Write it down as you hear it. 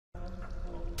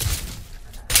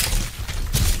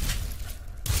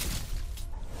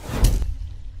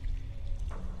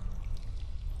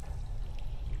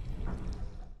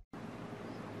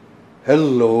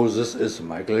Hello, this is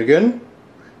Michael again.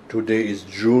 Today is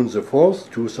June the 4th,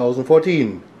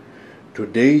 2014.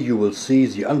 Today you will see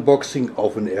the unboxing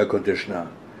of an air conditioner,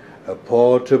 a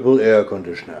portable air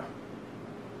conditioner.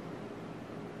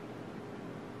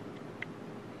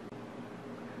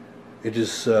 It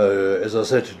is, as I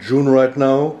said, June right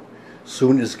now.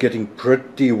 Soon it's getting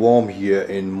pretty warm here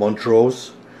in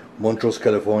Montrose,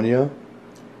 California.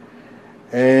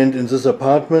 And in this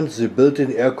apartment the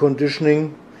built-in air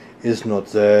conditioning is not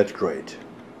that great.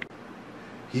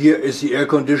 Here is the air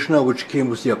conditioner which came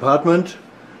with the apartment.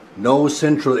 No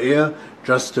central air,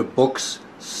 just a box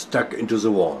stuck into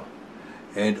the wall.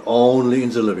 And only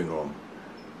in the living room.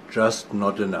 Just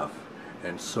not enough.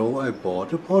 And so I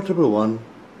bought a portable one.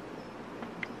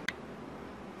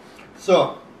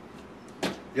 So,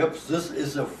 yep, this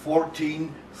is a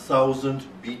 14,000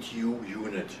 BTU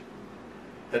unit.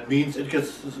 That means it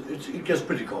gets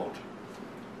pretty cold.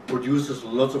 Produces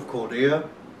lots of cold air,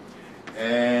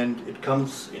 and it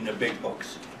comes in a big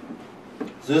box.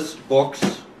 This box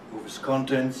with its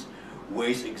contents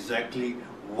weighs exactly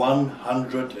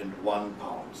 101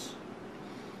 pounds.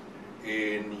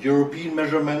 In European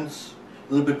measurements,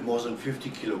 a little bit more than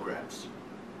 50 kilograms.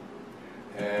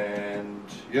 And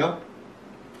yeah,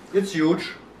 it's huge.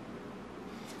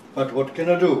 But what can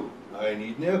I do? I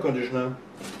need an air conditioner.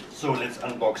 So let's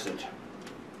unbox it.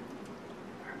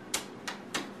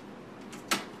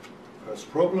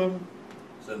 First problem,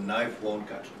 the knife won't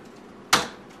cut.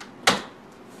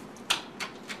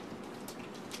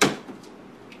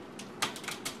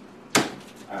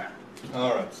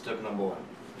 Alright, step number one.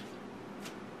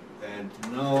 And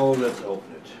now let's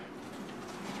open it.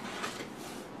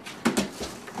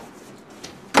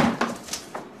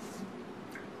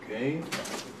 Okay.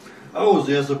 Oh,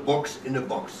 there's a box in a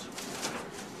box.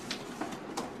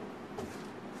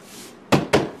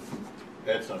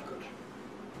 That's not good.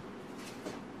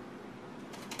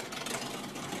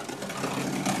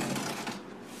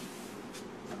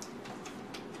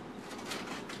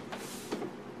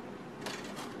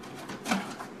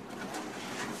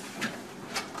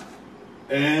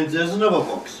 And there's another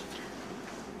box.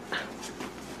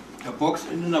 A box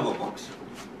in another box.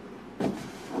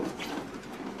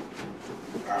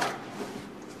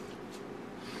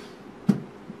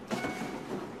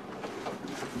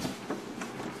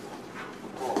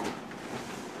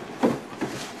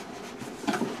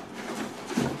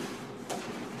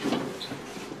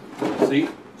 See?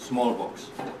 Small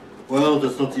box. Well,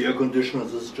 that's not the air conditioner,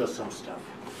 this is just some stuff.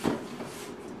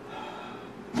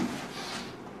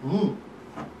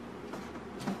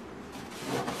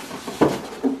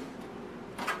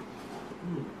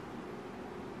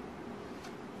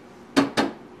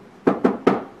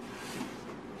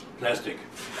 Plastic.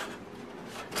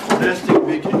 Plastic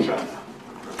made in China.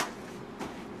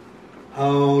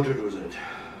 How to do that?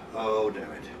 Oh,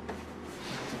 damn it.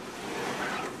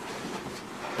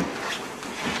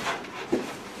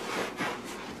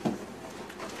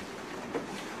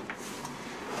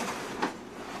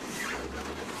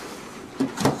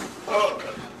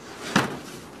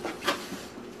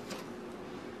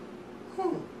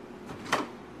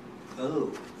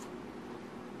 Oh.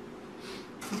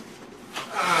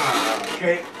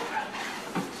 Okay.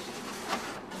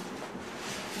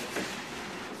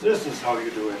 This is how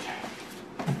you do it.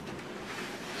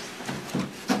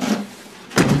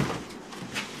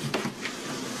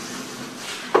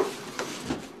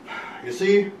 You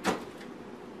see?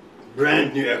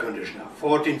 Brand new air conditioner,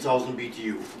 14,000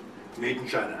 BTU, made in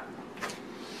China.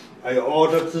 I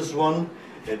ordered this one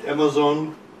at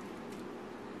Amazon.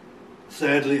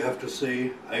 Sadly, I have to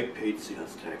say, I paid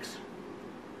sales tax.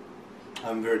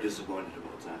 I'm very disappointed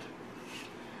about that.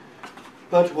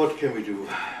 But what can we do?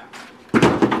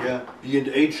 Yeah,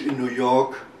 B&H in New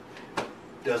York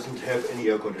doesn't have any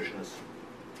air conditioners.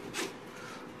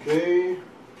 Okay,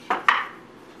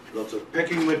 lots of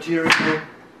packing material, lots of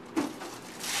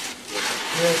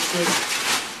plastic.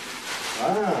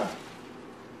 Ah,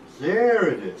 there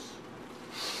it is.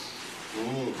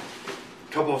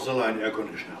 Top of the line air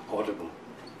conditioner, portable.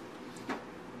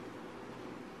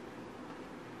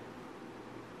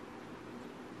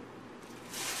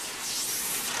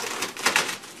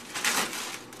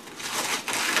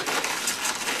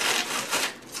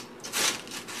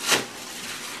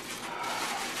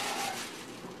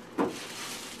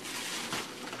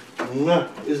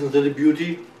 Isn't that a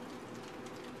beauty?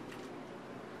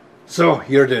 So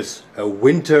here it is, a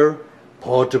Whynter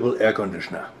portable air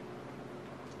conditioner.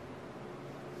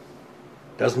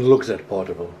 Doesn't look that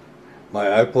portable. My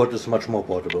iPod is much more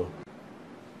portable.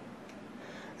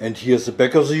 And here's the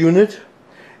back of the unit.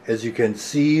 As you can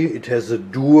see, it has a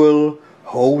dual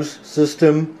hose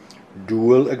system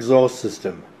dual exhaust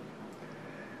system,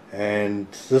 and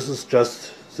this is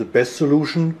just the best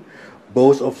solution.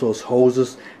 Both of those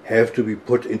hoses have to be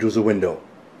put into the window,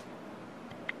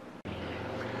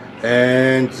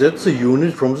 and that's the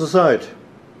unit from the side.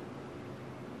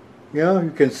 Yeah,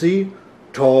 you can see,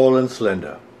 tall and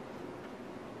slender,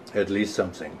 at least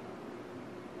something.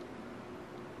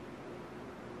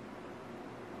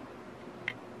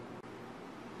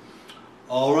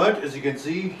 Alright, as you can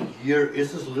see, here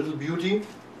is this little beauty.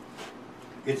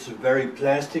 It's very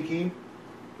plasticky,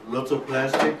 lots of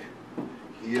plastic.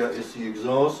 Here is the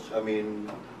exhaust, I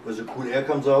mean, where the cool air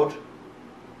comes out.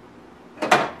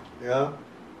 Yeah.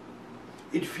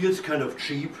 It feels kind of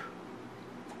cheap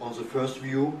on the first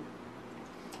view.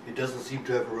 It doesn't seem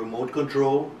to have a remote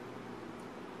control.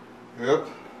 Yep.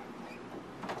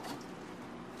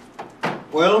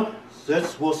 Well,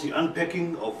 that was the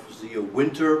unpacking of the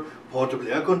Whynter portable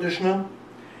air conditioner.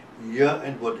 Yeah,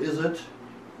 and what is it?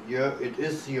 Yeah, it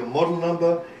is the model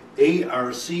number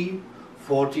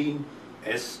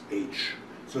ARC14SH.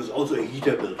 So it's also a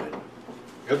heater built in.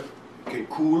 Yep, it can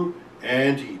cool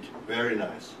and heat. Very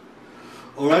nice.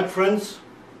 Alright friends,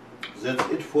 that's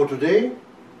it for today.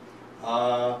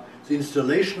 The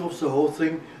installation of the whole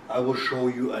thing I will show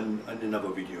you in another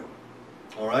video.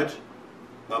 Alright,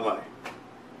 bye bye.